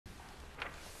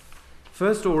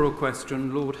First oral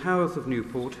question, Lord Howarth of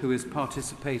Newport, who is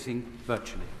participating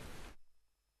virtually.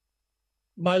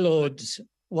 My Lords,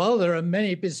 while there are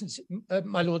many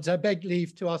my Lords, I beg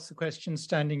leave to ask the question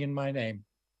standing in my name.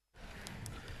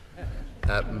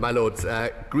 My Lords,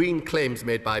 green claims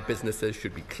made by businesses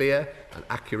should be clear and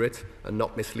accurate and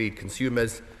not mislead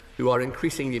consumers who are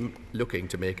increasingly looking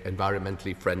to make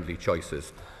environmentally friendly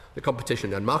choices. The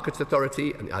Competition and Markets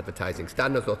Authority and the Advertising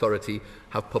Standards Authority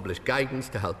have published guidance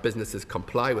to help businesses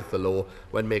comply with the law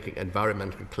when making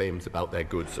environmental claims about their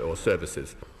goods or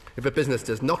services. If a business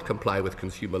does not comply with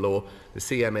consumer law, the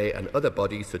CMA and other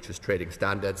bodies, such as trading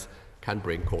standards, can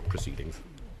bring court proceedings.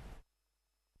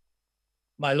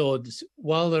 My Lords,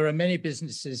 while there are many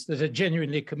businesses that are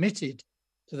genuinely committed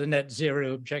to the net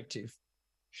zero objective,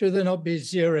 should there not be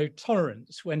zero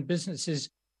tolerance when businesses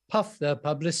puff their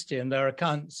publicity and their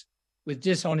accounts with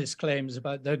dishonest claims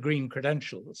about their green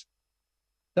credentials?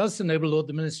 Does the Noble Lord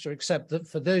the Minister accept that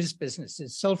for those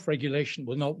businesses, self-regulation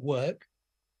will not work,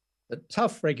 that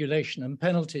tough regulation and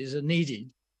penalties are needed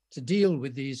to deal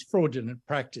with these fraudulent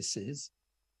practices,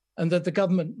 and that the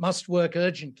government must work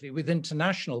urgently with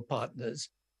international partners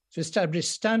to establish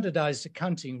standardised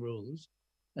accounting rules,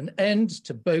 an end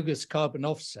to bogus carbon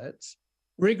offsets,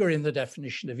 rigour in the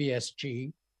definition of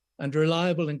ESG, and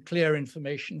reliable and clear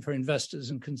information for investors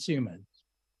and consumers?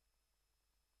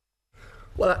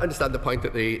 Well, I understand the point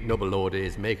that the Noble Lord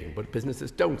is making, but businesses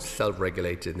don't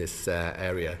self-regulate in this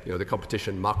area. The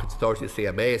Competition and Markets Authority, the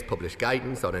CMA, has published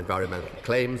guidance on environmental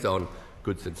claims on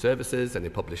goods and services, and they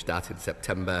published that in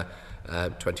September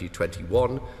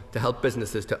 2021 to help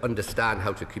businesses to understand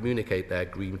how to communicate their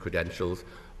green credentials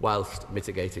whilst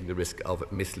mitigating the risk of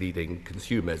misleading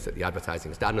consumers. The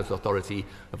Advertising Standards Authority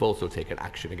have also taken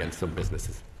action against some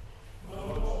businesses.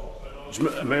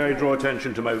 May I draw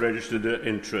attention to my registered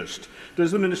interest?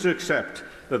 Does the Minister accept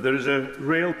that there is a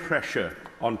real pressure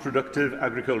on productive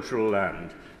agricultural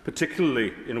land,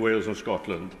 particularly in Wales and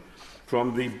Scotland,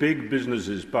 from the big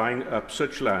businesses buying up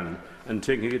such land and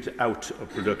taking it out of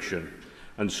production,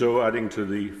 and so adding to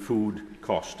the food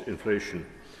cost inflation?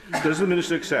 Does the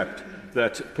Minister accept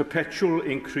that perpetual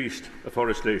increased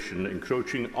afforestation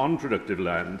encroaching on productive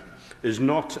land is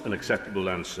not an acceptable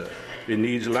answer? It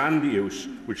needs land use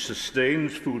which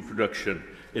sustains food production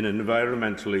in an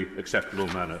environmentally acceptable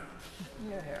manner.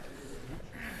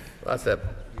 That's a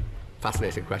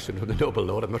fascinating question from the Noble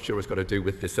Lord. I'm not sure what it's got to do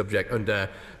with the subject under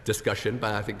discussion,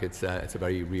 but I think it's a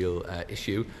very real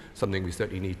issue, something we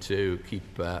certainly need to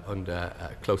keep under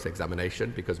close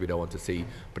examination, because we don't want to see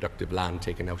productive land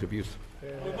taken out of use.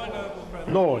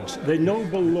 Lords, the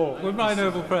Noble Lord. Would my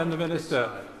noble friend, the Minister,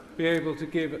 be able to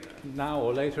give now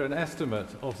or later an estimate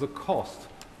of the cost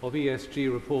of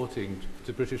ESG reporting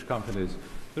to British companies?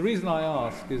 The reason I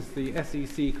ask is the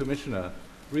SEC Commissioner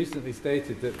recently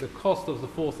stated that the cost of the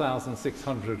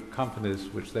 4,600 companies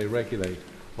which they regulate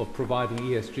of providing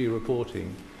ESG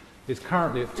reporting is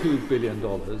currently at $2 billion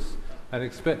and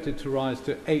expected to rise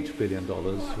to $8 billion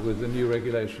with the new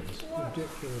regulations.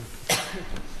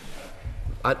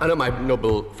 I know my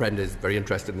noble friend is very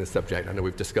interested in this subject. I know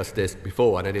we've discussed this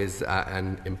before, and it is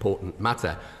an important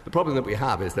matter. The problem that we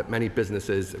have is that many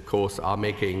businesses, of course, are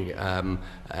making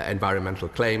environmental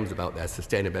claims about their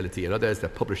sustainability and others. They're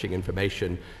publishing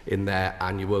information in their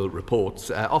annual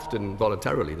reports, often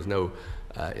voluntarily. There's no,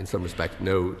 in some respect,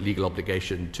 no legal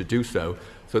obligation to do so.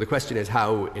 So the question is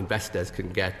how investors can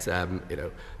get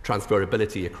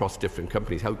transferability across different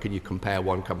companies. How can you compare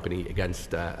one company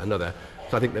against another?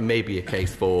 So I think there may be a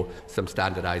case for some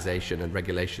standardisation and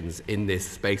regulations in this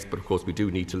space, but of course we do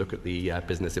need to look at the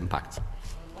business impacts.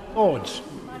 Lords.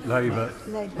 Labour.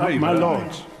 My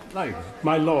Lords. Labour.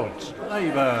 My Lords.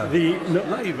 Labour.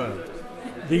 Labour.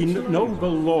 The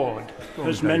Noble Lord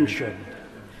has mentioned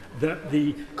that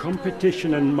the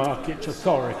Competition and Markets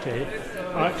Authority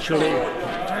actually...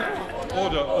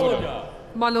 Order.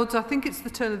 My Lords, I think it's the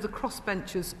turn of the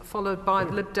crossbenchers, followed by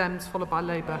the Lib Dems, followed by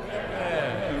Labour.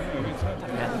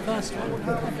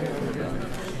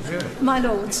 My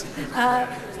Lords,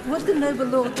 would the Noble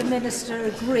Lord the Minister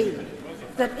agree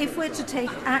that if we're to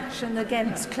take action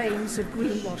against claims of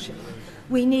greenwashing,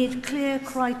 we need clear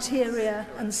criteria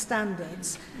and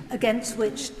standards against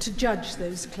which to judge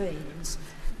those claims?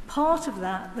 Part of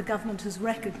that, the government has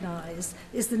recognised,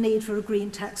 is the need for a green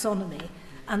taxonomy.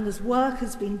 And there's work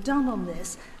has been done on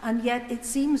this, and yet it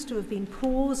seems to have been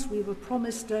paused. We were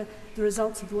promised the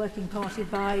results of the Working Party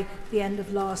by the end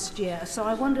of last year. So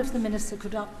I wonder if the Minister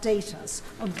could update us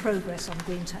on progress on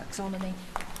green taxonomy.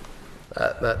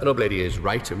 The Noble Lady is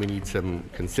right, and we need some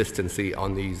consistency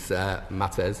on these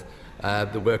matters.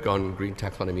 The work on green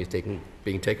taxonomy is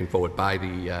being taken forward by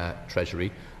the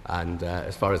Treasury, and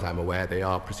as far as I'm aware, they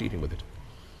are proceeding with it.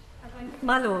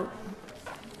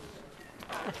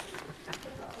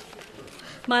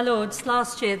 My Lords,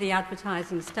 last year the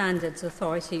Advertising Standards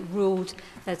Authority ruled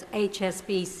that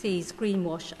HSBC's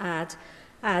greenwash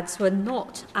ads were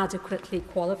not adequately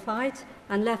qualified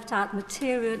and left out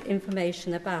material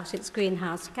information about its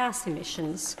greenhouse gas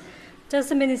emissions. Does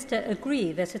the Minister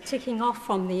agree that a ticking off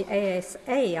from the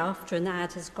ASA after an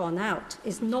ad has gone out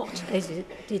is not a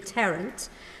deterrent?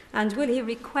 And will he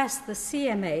request the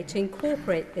CMA to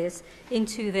incorporate this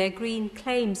into their Green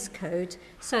Claims Code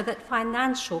so that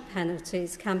financial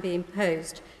penalties can be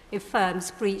imposed if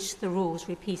firms breach the rules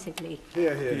repeatedly?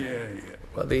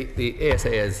 Well, the ASA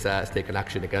has taken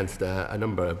action against a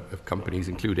number of companies,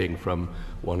 including from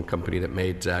one company that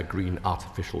made green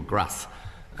artificial grass.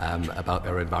 About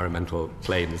their environmental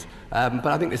claims. But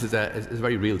I think this is a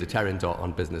very real deterrent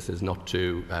on businesses not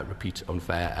to repeat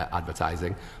unfair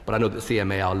advertising. But I know that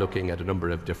CMA are looking at a number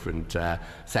of different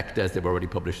sectors. They've already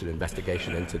published an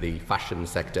investigation into the fashion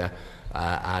sector,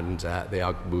 and they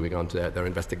are moving on to their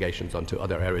investigations onto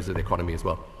other areas of the economy as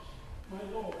well.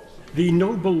 The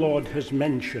Noble Lord has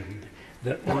mentioned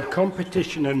that the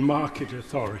Competition and Market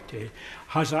Authority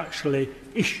has actually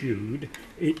issued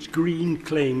its Green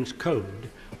Claims Code,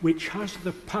 which has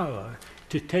the power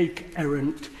to take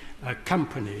errant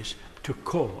companies to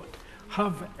court.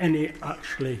 Have any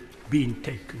actually been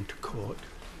taken to court?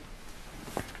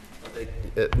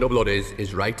 Noble Lord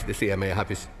is right. The CMA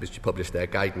have published their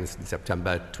guidance in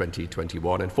September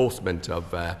 2021. Enforcement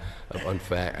of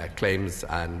unfair claims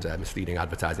and misleading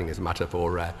advertising is a matter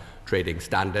for trading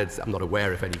standards. I'm not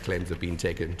aware if any claims have been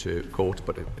taken to court,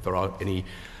 but if there are any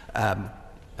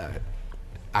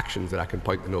actions that I can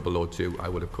point the Noble Lord to, I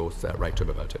will of course write to him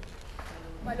about it.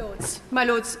 My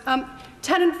Lords,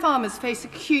 tenant farmers face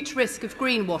acute risk of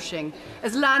greenwashing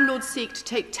as landlords seek to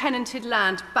take tenanted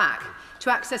land back to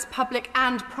access public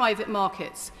and private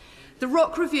markets. The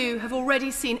Rock Review have already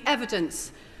seen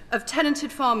evidence of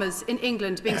tenanted farmers in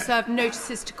England being served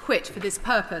notices to quit for this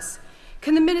purpose.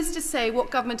 Can the Minister say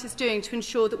what government is doing to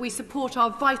ensure that we support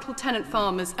our vital tenant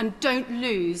farmers and don't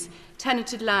lose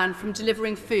tenanted land from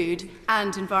delivering food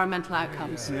and environmental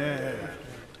outcomes?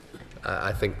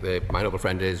 I think my noble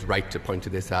friend is right to point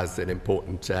to this as an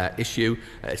important issue.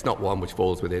 It's not one which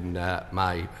falls within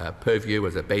my purview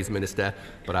as a Bays Minister,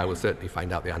 but I will certainly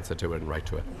find out the answer to it and write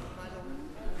to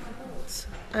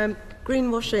her.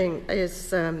 Greenwashing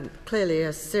is clearly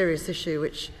a serious issue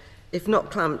which, if not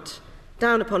clamped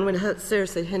down upon, will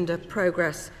seriously hinder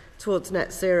progress towards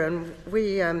net zero, and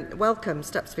we welcome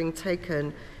steps being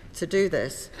taken to do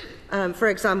this. For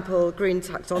example, green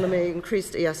taxonomy,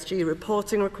 increased ESG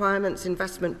reporting requirements,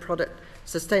 investment product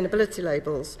sustainability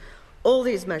labels. All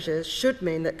these measures should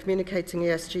mean that communicating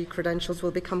ESG credentials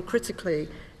will become critically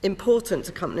important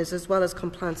to companies as well as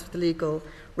compliance with legal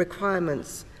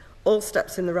requirements. All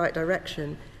steps in the right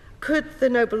direction. Could the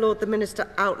Noble Lord, the Minister,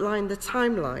 outline the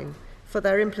timeline for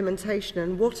their implementation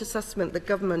and what assessment the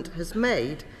government has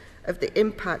made of the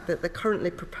impact that the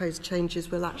currently proposed changes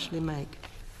will actually make?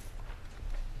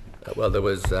 Well, there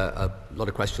was a lot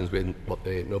of questions with what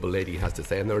the Noble Lady has to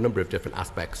say, and there are a number of different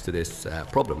aspects to this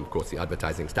problem. Of course, the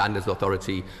Advertising Standards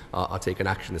Authority are taking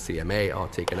action, the CMA are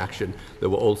taking action. There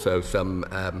were also some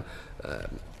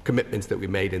commitments that we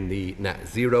made in the net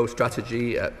zero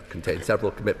strategy, contained several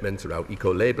commitments around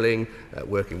eco-labelling,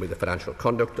 working with the Financial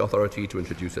Conduct Authority to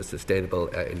introduce a sustainable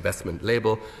investment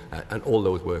label, and all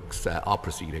those works are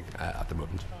proceeding at the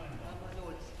moment.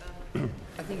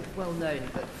 I think it's well known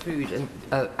that food and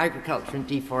agriculture and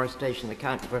deforestation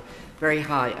account for a very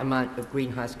high amount of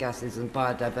greenhouse gases and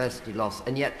biodiversity loss,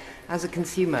 and yet as a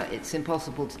consumer it's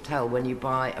impossible to tell when you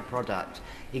buy a product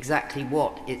exactly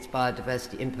what its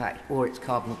biodiversity impact or its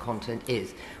carbon content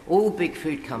is. All big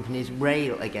food companies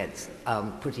rail against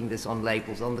putting this on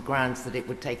labels on the grounds that it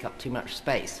would take up too much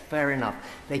space. Fair enough,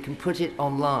 they can put it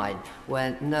online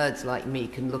where nerds like me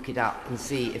can look it up and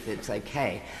see if it's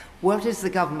okay. What is the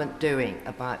government doing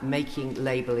about making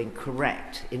labelling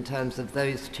correct in terms of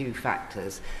those two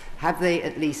factors? Have they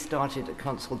at least started a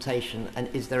consultation, and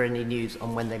is there any news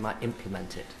on when they might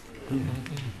implement it?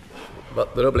 Well,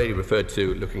 the Noble Lady referred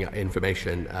to looking at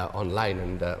information online,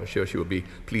 and I'm sure she will be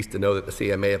pleased to know that the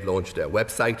CMA have launched a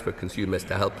website for consumers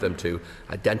to help them to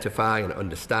identify and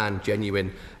understand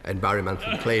genuine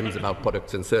environmental claims about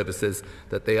products and services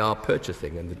that they are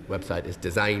purchasing. And the website is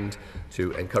designed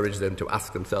to encourage them to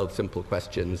ask themselves simple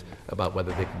questions about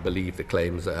whether they can believe the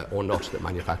claims or not that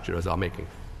manufacturers are making.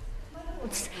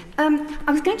 I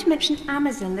was going to mention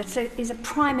Amazon, that is a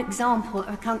prime example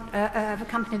of a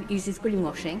company that uses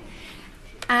greenwashing.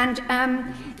 And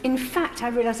in fact, I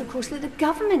realise, of course, that the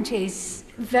government is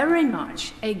very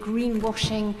much a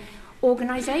greenwashing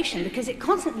organisation because it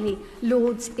constantly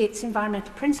lauds its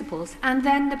environmental principles, and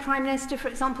then the Prime Minister, for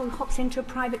example, hops into a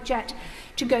private jet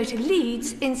to go to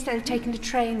Leeds instead of taking a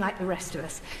train like the rest of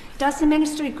us. Does the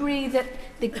Minister agree that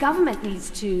the government needs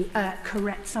to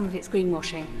correct some of its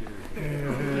greenwashing?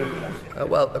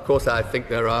 Well, of course, I think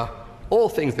there are all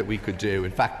things that we could do.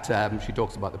 In fact, she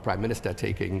talks about the Prime Minister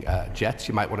taking jets.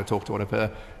 You might want to talk to one of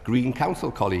her Green Council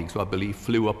colleagues who I believe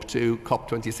flew up to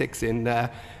COP26 in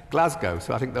Glasgow.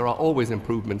 So I think there are always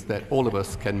improvements that all of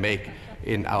us can make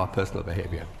in our personal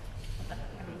behaviour.